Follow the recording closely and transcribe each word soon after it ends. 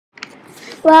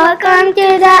Welcome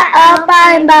to the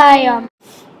Alpine Biome.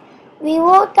 We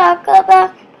will talk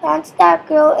about plants that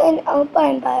grow in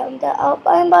Alpine Biome. The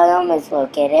Alpine Biome is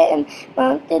located in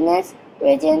mountainous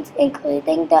regions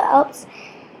including the Alps,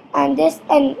 Andes,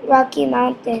 and Rocky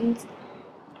Mountains.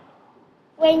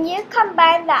 When you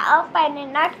combine the Alpine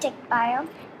and Arctic biome,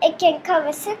 it can cover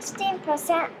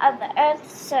 16% of the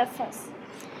Earth's surface.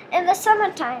 In the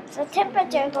summertime, the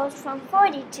temperature goes from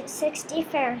 40 to 60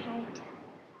 Fahrenheit.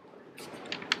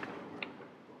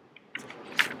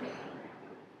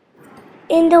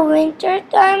 In the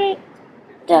wintertime,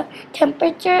 the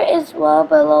temperature is well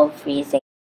below freezing.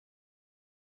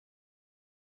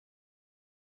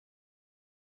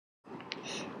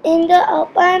 In the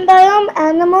Alpine Biome,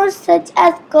 animals such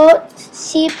as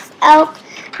goats, sheep, elk,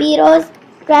 beetles,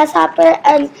 grasshopper,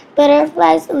 and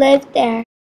butterflies live there.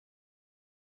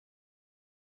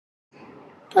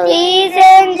 Please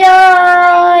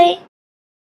enjoy!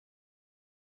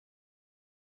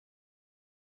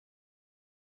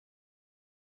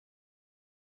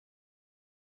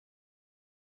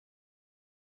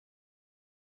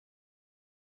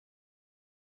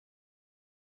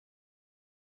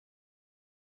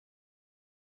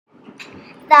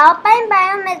 The Alpine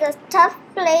biome is a tough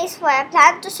place for a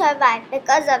plant to survive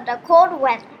because of the cold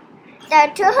weather. There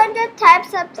are 200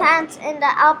 types of plants in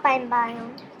the Alpine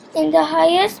biome. In the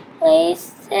highest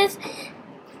places,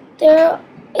 there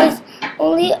is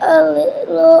only a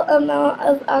little amount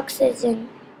of oxygen.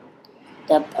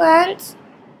 The plants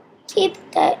keep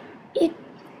that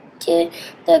to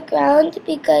the ground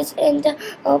because in the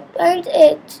Alpines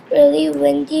it's really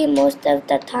windy most of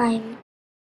the time.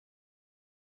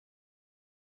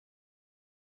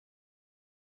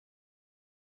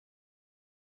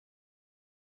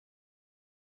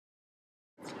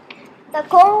 The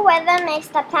cold weather makes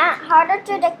the plant harder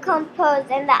to decompose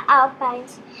in the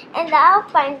Alpines. In the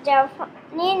Alpines, there are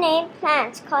new named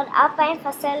plants called Alpine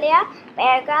Phacelia,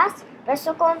 beargrass,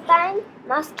 bristlecone,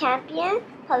 moss campion,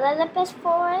 polylepis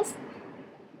forest,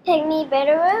 pygmy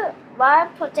bitterroot,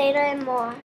 barred potato, and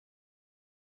more.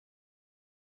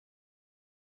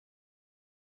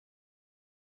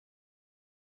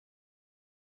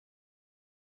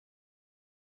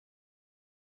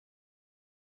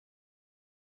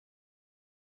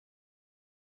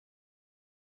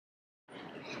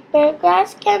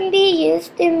 Beargrass can be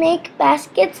used to make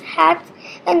baskets, hats,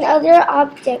 and other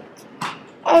objects.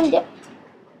 And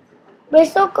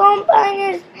bristlecone pine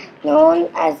is known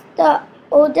as the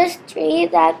oldest tree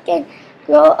that can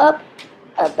grow up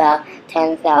about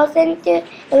 10,000 to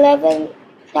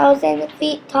 11,000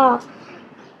 feet tall.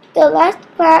 The last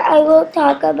plant I will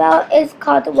talk about is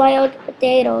called wild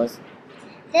potatoes.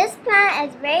 This plant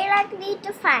is very likely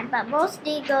to find, but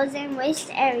mostly grows in waste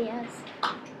areas.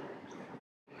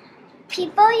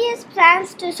 People use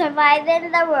plants to survive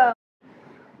in the world.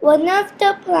 One of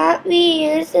the plants we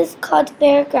use is called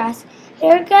beargrass.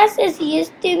 Beargrass is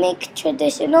used to make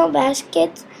traditional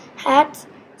baskets, hats,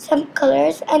 some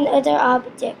colors, and other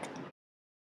objects.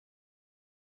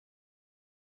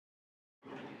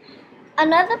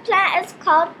 Another plant is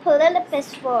called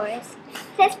polylepis forest.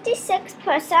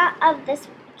 56% of this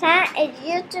plant is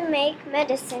used to make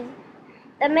medicine.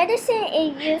 The medicine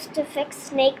is used to fix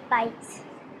snake bites.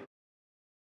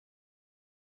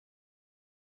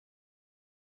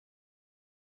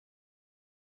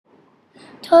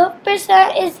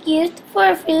 12% is used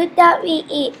for food that we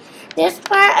eat. This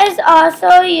plant is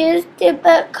also used to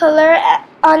put color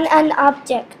on an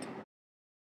object.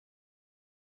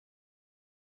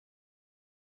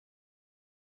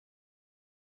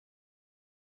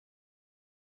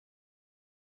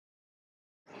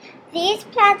 These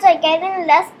plants are getting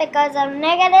less because of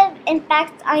negative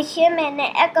impacts on human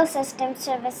and ecosystem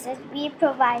services we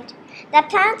provide. The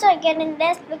plants are getting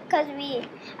less because we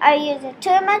are using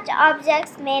too much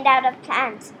objects made out of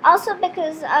plants, also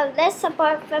because of less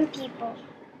support from people.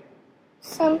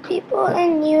 Some people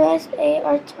in USA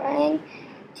are trying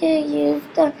to use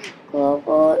the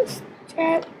global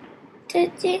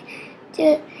strategy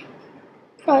to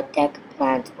protect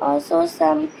plants. Also,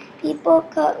 some people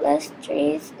cut less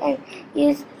trees and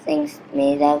use things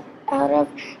made out of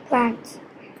plants.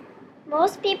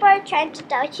 Most people are trying to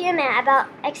tell humans about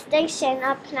extinction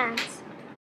of plants.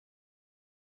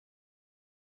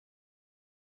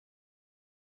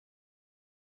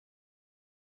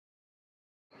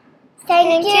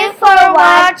 Thank you for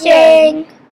watching.